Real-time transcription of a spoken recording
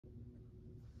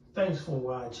Thanks for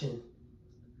watching.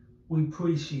 We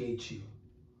appreciate you.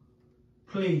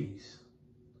 Please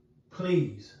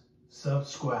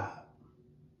subscribe.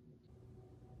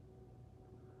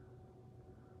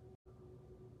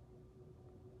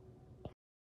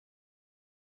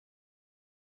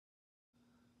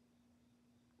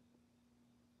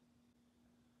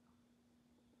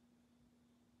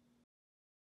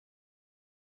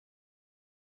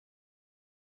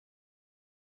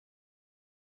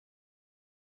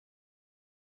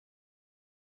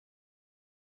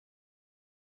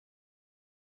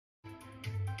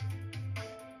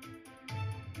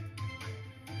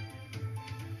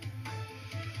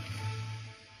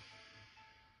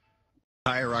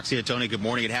 Hi, Roxy Tony. Good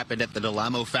morning. It happened at the Del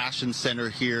Amo Fashion Center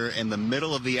here in the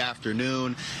middle of the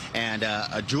afternoon, and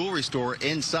a jewelry store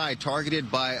inside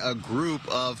targeted by a group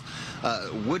of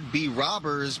would-be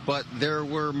robbers, but there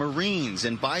were Marines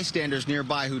and bystanders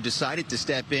nearby who decided to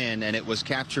step in, and it was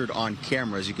captured on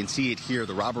camera. As you can see it here,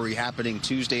 the robbery happening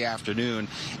Tuesday afternoon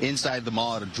inside the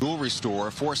mall at a jewelry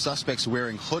store. 4 suspects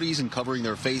wearing hoodies and covering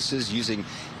their faces, using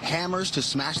hammers to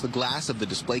smash the glass of the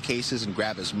display cases and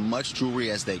grab as much jewelry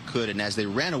as they could. And as they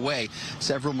ran away,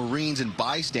 several Marines and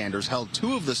bystanders held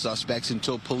 2 of the suspects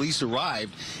until police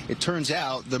arrived. It turns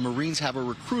out the Marines have a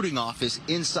recruiting office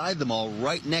inside the mall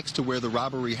right next to where the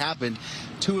robbery happened.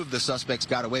 2 of the suspects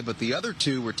got away, but the other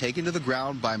 2 were taken to the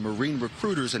ground by Marine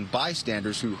recruiters and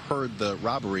bystanders who heard the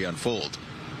robbery unfold.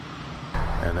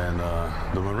 And then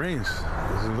the Marines,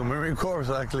 the Marine Corps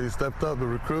actually stepped up, the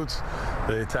recruits.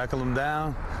 They tackled them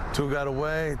down. 2 got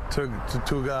away, 2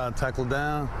 got tackled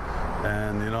down.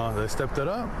 And, you know, they stepped it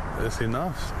up. It's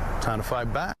enough. Time to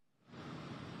fight back.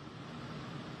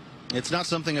 It's not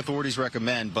something authorities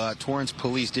recommend, but Torrance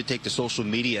police did take to social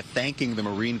media thanking the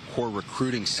Marine Corps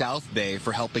recruiting South Bay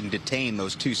for helping detain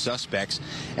those 2 suspects.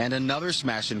 And another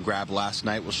smash and grab last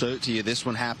night. We'll show it to you. This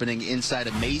one happening inside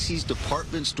a Macy's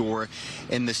department store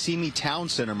in the Simi Town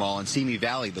Center Mall in Simi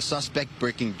Valley. The suspect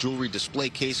breaking jewelry display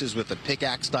cases with a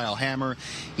pickaxe-style hammer.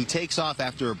 He takes off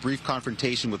after a brief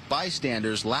confrontation with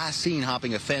bystanders, last seen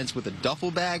hopping a fence with a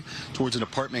duffel bag towards an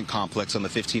apartment complex on the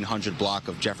 1500 block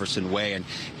of Jefferson Way. And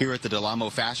here at the Del Amo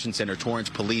Fashion Center, Torrance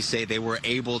police say they were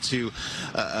able to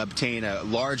obtain a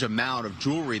large amount of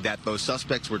jewelry that those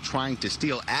suspects were trying to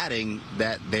steal, adding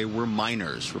that they were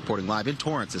minors. Reporting live in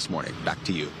Torrance this morning. Back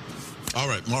to you. All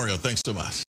right, Mario, thanks so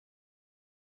much.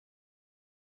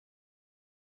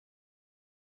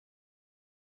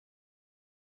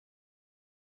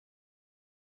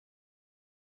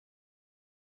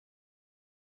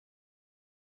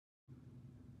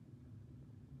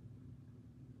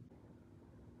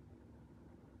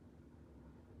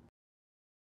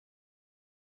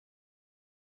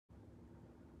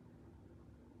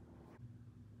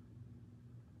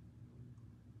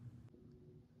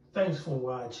 Thanks for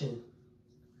watching.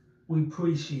 We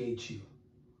appreciate you.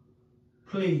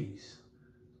 Please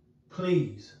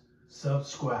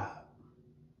subscribe.